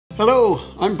Hello,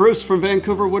 I'm Bruce from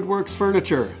Vancouver Woodworks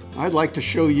Furniture. I'd like to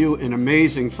show you an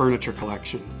amazing furniture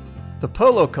collection. The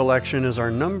Polo collection is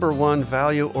our #1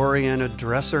 value-oriented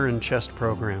dresser and chest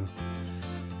program.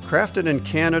 Crafted in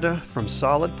Canada from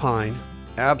solid pine,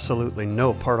 absolutely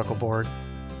no particle board.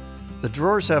 The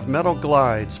drawers have metal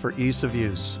glides for ease of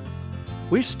use.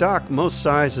 We stock most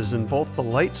sizes in both the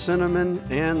light cinnamon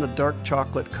and the dark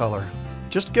chocolate color.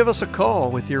 Just give us a call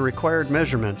with your required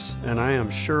measurements and I am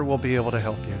sure we'll be able to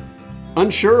help you.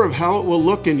 Unsure of how it will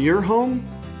look in your home?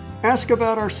 Ask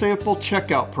about our sample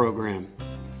checkout program.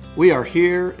 We are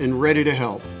here and ready to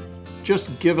help.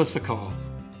 Just give us a call.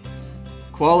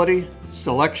 Quality,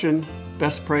 selection,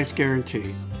 best price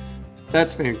guarantee.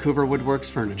 That's Vancouver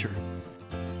Woodworks Furniture.